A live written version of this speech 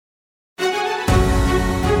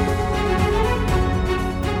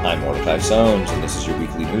Ty Sones, and this is your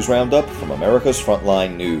weekly news roundup from America's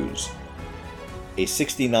Frontline News. A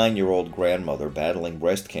 69-year-old grandmother battling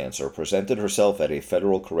breast cancer presented herself at a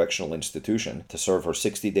federal correctional institution to serve her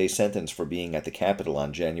 60-day sentence for being at the Capitol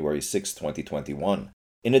on January 6, 2021.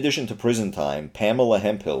 In addition to prison time, Pamela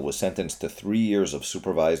Hemphill was sentenced to 3 years of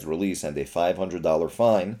supervised release and a $500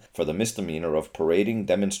 fine for the misdemeanor of parading,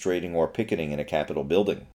 demonstrating, or picketing in a Capitol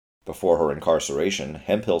building. Before her incarceration,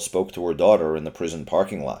 Hemphill spoke to her daughter in the prison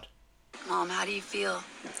parking lot. Mom, how do you feel?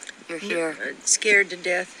 You're here. I'm scared to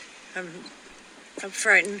death. I'm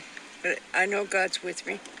frightened, but I know God's with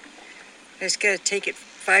me. I just got to take it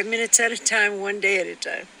 5 minutes at a time, one day at a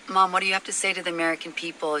time. Mom, what do you have to say to the American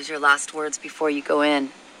people as your last words before you go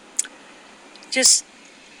in? Just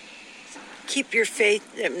keep your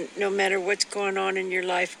faith. No matter what's going on in your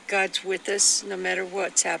life, God's with us. No matter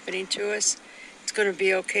what's happening to us, it's going to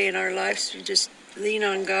be okay in our lives. We just lean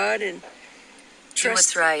on God and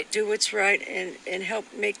trust. Do what's right and help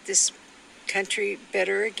make this country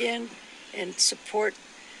better again, and support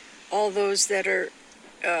all those that are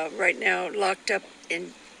right now locked up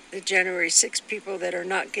in the January 6 people that are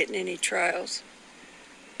not getting any trials.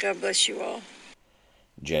 God bless you all.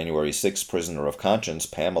 January 6 prisoner of conscience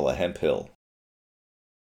Pamela Hemphill.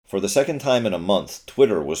 For the second time in a month,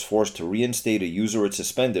 Twitter was forced to reinstate a user it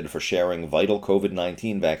suspended for sharing vital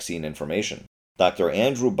COVID-19 vaccine information. Dr.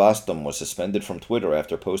 Andrew Bostom was suspended from Twitter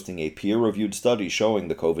after posting a peer-reviewed study showing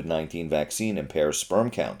the COVID-19 vaccine impairs sperm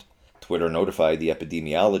count. Twitter notified the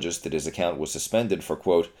epidemiologist that his account was suspended for,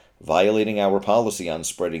 quote, violating our policy on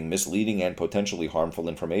spreading misleading and potentially harmful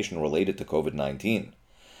information related to COVID-19.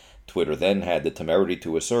 Twitter then had the temerity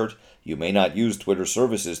to assert, you may not use Twitter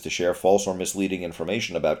services to share false or misleading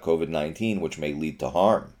information about COVID-19 which may lead to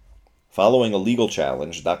harm. Following a legal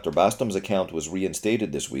challenge, Dr. Bostom's account was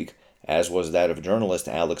reinstated this week, as was that of journalist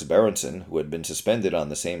Alex Berenson, who had been suspended on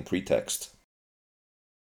the same pretext.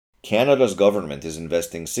 Canada's government is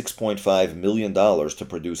investing $6.5 million to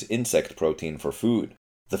produce insect protein for food.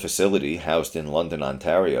 The facility, housed in London,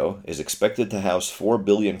 Ontario, is expected to house 4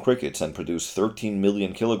 billion crickets and produce 13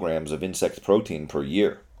 million kilograms of insect protein per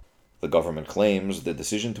year. The government claims the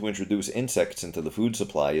decision to introduce insects into the food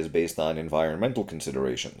supply is based on environmental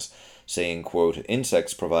considerations, saying, quote,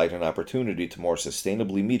 insects provide an opportunity to more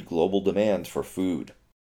sustainably meet global demand for food.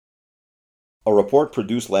 A report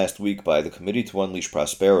produced last week by the Committee to Unleash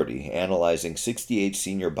Prosperity, analyzing 68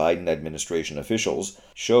 senior Biden administration officials,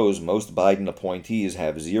 shows most Biden appointees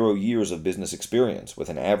have 0 years of business experience, with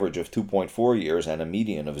an average of 2.4 years and a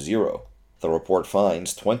median of 0. The report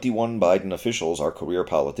finds 21 Biden officials are career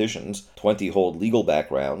politicians, 20 hold legal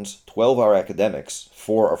backgrounds, 12 are academics,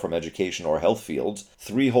 4 are from education or health fields,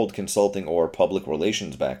 3 hold consulting or public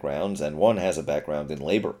relations backgrounds, and 1 has a background in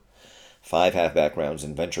labor. 5 have backgrounds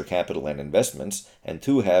in venture capital and investments, and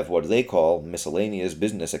 2 have what they call miscellaneous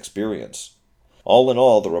business experience. All in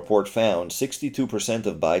all, the report found 62%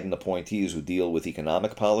 of Biden appointees who deal with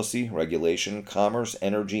economic policy, regulation, commerce,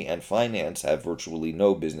 energy, and finance have virtually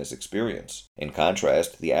no business experience. In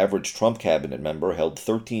contrast, the average Trump cabinet member held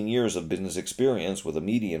 13 years of business experience with a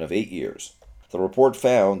median of 8 years. The report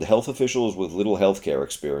found health officials with little healthcare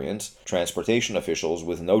experience, transportation officials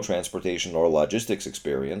with no transportation or logistics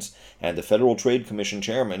experience, and a Federal Trade Commission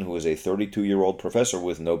chairman who is a 32-year-old professor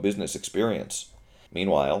with no business experience.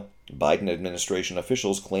 Meanwhile, Biden administration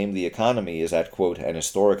officials claim the economy is at, quote, an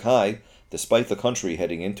historic high, despite the country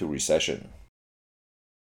heading into recession.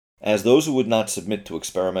 As those who would not submit to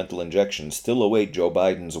experimental injections still await Joe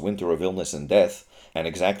Biden's winter of illness and death, and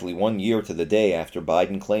exactly 1 year to the day after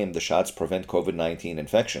Biden claimed the shots prevent COVID-19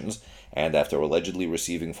 infections, and after allegedly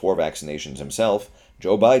receiving 4 vaccinations himself,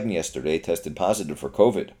 Joe Biden yesterday tested positive for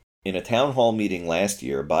COVID. In a town hall meeting last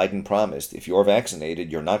year, Biden promised, if you're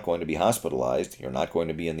vaccinated, you're not going to be hospitalized, you're not going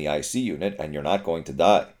to be in the IC unit, and you're not going to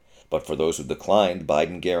die. But for those who declined,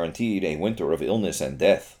 Biden guaranteed a winter of illness and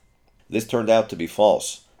death. This turned out to be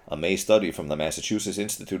false. A May study from the Massachusetts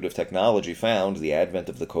Institute of Technology found the advent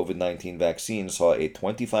of the COVID-19 vaccine saw a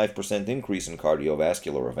 25% increase in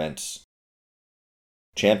cardiovascular events.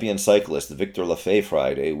 Champion cyclist Victor Lafay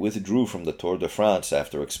Friday withdrew from the Tour de France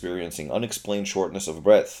after experiencing unexplained shortness of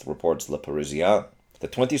breath, reports Le Parisien. The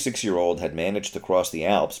 26-year-old had managed to cross the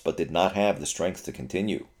Alps but did not have the strength to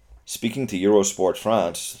continue. Speaking to Eurosport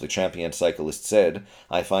France, the champion cyclist said,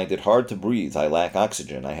 I find it hard to breathe, I lack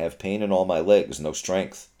oxygen, I have pain in all my legs, no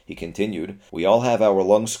strength. He continued, we all have our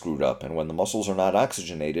lungs screwed up, and when the muscles are not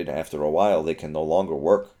oxygenated, after a while they can no longer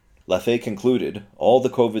work. Lafay concluded, all the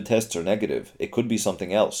COVID tests are negative. It could be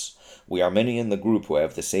something else. We are many in the group who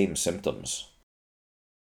have the same symptoms.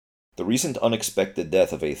 The recent unexpected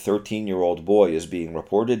death of a 13-year-old boy is being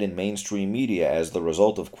reported in mainstream media as the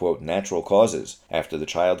result of, quote, natural causes, after the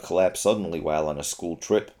child collapsed suddenly while on a school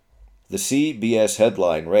trip. The CBS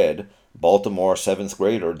headline read, Baltimore 7th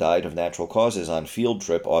grader died of natural causes on field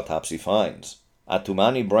trip, autopsy finds.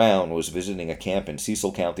 Atumani Brown was visiting a camp in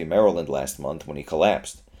Cecil County, Maryland last month when he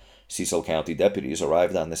collapsed. Cecil County deputies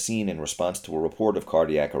arrived on the scene in response to a report of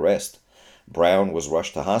cardiac arrest. Brown was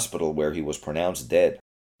rushed to hospital where he was pronounced dead.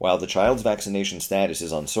 While the child's vaccination status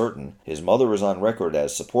is uncertain, his mother is on record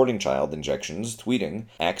as supporting child injections, tweeting,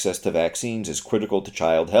 "Access to vaccines is critical to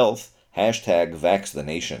child health,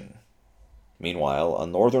 #VaxTheNation." Meanwhile, a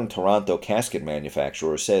northern Toronto casket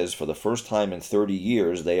manufacturer says for the first time in 30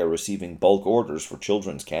 years they are receiving bulk orders for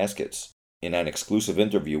children's caskets. In an exclusive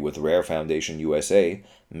interview with Rare Foundation USA,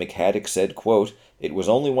 Mick Haddock said, quote, "It was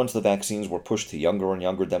only once the vaccines were pushed to younger and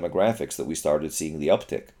younger demographics that we started seeing the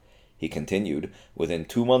uptick." He continued, "Within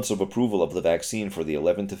 2 months of approval of the vaccine for the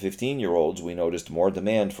 11 to 15-year-olds, we noticed more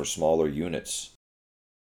demand for smaller units."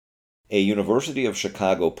 A University of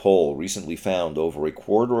Chicago poll recently found over a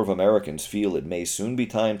quarter of Americans feel it may soon be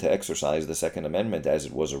time to exercise the Second Amendment as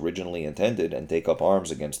it was originally intended and take up arms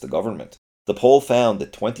against the government. The poll found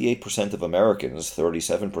that 28% of Americans,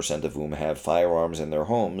 37% of whom have firearms in their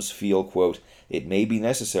homes, feel, quote, "it may be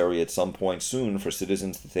necessary at some point soon for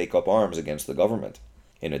citizens to take up arms against the government."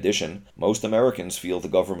 In addition, most Americans feel the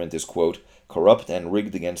government is, quote, "corrupt and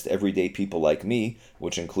rigged against everyday people like me,"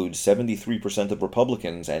 which includes 73% of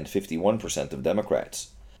Republicans and 51% of Democrats.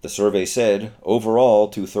 The survey said, overall,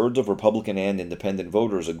 2/3 of Republican and independent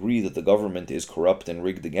voters agree that the government is corrupt and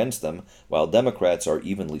rigged against them, while Democrats are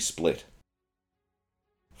evenly split.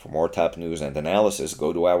 For more top news and analysis,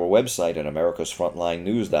 go to our website at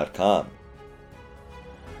americasfrontlinenews.com.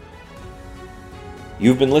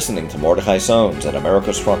 You've been listening to Mordechai Sones at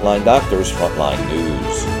America's Frontline Doctors Frontline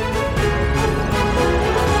News.